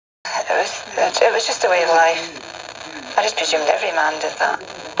It was just a way of life. I just presumed every man did that.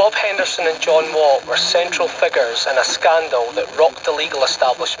 Bob Henderson and John Watt were central figures in a scandal that rocked the legal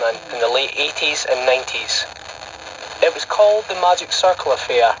establishment in the late 80s and 90s. It was called the Magic Circle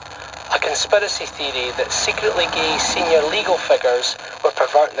Affair, a conspiracy theory that secretly gay senior legal figures were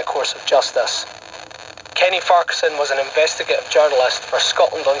perverting the course of justice. Kenny Ferguson was an investigative journalist for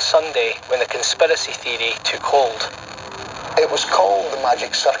Scotland on Sunday when the conspiracy theory took hold. It was called the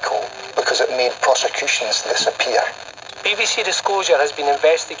Magic Circle because it made prosecutions disappear. BBC Disclosure has been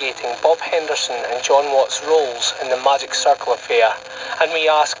investigating Bob Henderson and John Watt's roles in the Magic Circle Affair, and we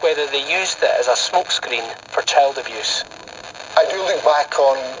ask whether they used it as a smokescreen for child abuse. I do look back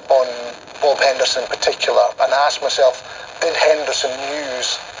on Bob Henderson in particular and ask myself, did Henderson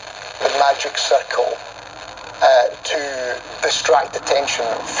use the Magic Circle to distract attention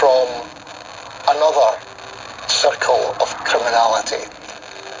from another circle of criminality?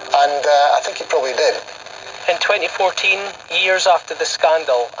 And I think he probably did. In 2014, years after the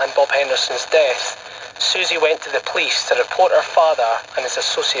scandal and Bob Henderson's death, Susie went to the police to report her father and his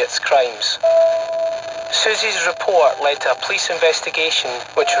associates' crimes. Susie's report led to a police investigation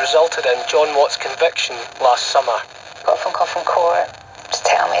which resulted in John Watt's conviction last summer. Got a phone call from court to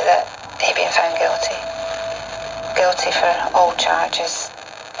tell me that he'd been found guilty. Guilty for all charges.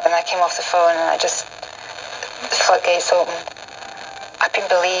 And I came off the phone and the floodgates opened. I've been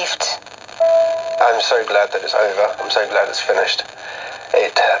believed. I'm so glad that it's over. I'm so glad it's finished.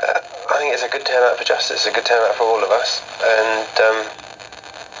 I think it's a good turnout for justice. It's a good turnout for all of us. And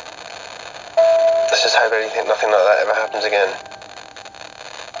let's just hope nothing like that ever happens again.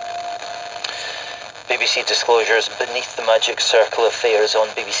 BBC Disclosures Beneath the Magic Circle Affairs on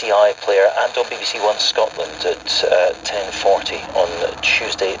BBC iPlayer and on BBC One Scotland at 10:40 on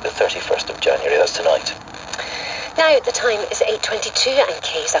Tuesday the 31st of January. That's tonight. Now the time is 8:22 and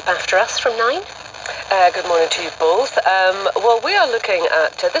Kay's up after us from 9. Good morning to you both. Well, we are looking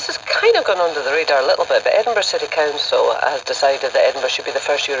at, this has kind of gone under the radar a little bit, but Edinburgh City Council has decided that Edinburgh should be the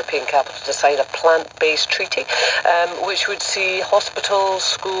first European capital to sign a plant-based treaty, which would see hospitals,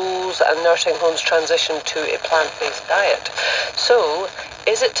 schools and nursing homes transition to a plant-based diet. So,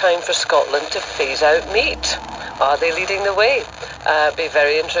 is it time for Scotland to phase out meat? Are they leading the way? Be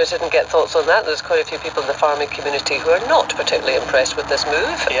very interested and get thoughts on that. There's quite a few people in the farming community who are not particularly impressed with this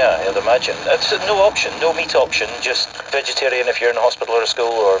move. Yeah, I'd imagine. It's no option, no meat option, just vegetarian if you're in a hospital or a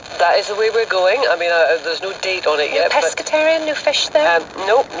school or... That is the way we're going. I mean, there's no date on it yet. No pescatarian, no fish there?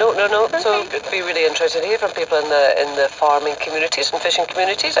 No. Okay. So Good. be really interested to hear from people in the farming communities and fishing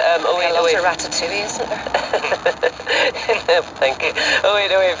communities. A lot of ratatouille, isn't there? Thank you.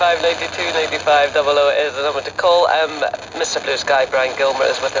 0808 592 95 00 is the number to call. Mr. Blue Sky, Brian Gilmer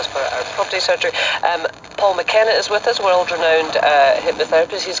is with us for our property surgery. Paul McKenna is with us, world-renowned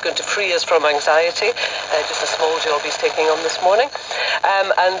hypnotherapist. He's going to free us from anxiety. Just a small job he's taking on this morning.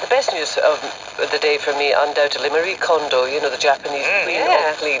 And the best news of the day for me, undoubtedly, Marie Kondo, you know, the Japanese queen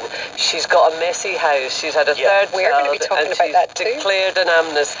of clean. She's got a messy house. She's had a third We're child, going to be talking and about she's that too. declared an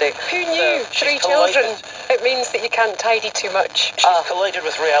amnesty. Who knew? So 3 children. It means that you can't tidy too much. She's collided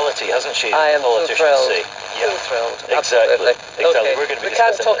with reality, hasn't she? I am so thrilled. Say. So thrilled. Exactly. Absolutely. Okay. We're going to be we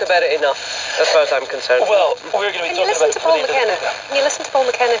can't discussing talk that. about it enough, as far as I'm concerned. Well, we're going to be Can you talking listen about to Paul the McKenna? Can you listen to Paul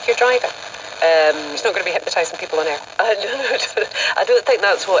McKenna if you're driving? He's not going to be hypnotising people on air. I don't think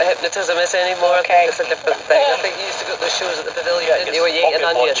that's what hypnotism is anymore. Okay. I think it's a different thing. I think you used to go to the shows at the pavilion, didn't you, where you ate an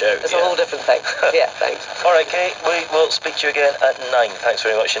onion. It's a whole different thing. Yeah, thanks. All right, Kate, we will speak to you again at 9. Thanks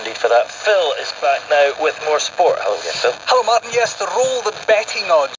very much indeed for that. Phil is back now with more sport. Hello again, Phil. Hello, Martin. Yes, the roll the betting odds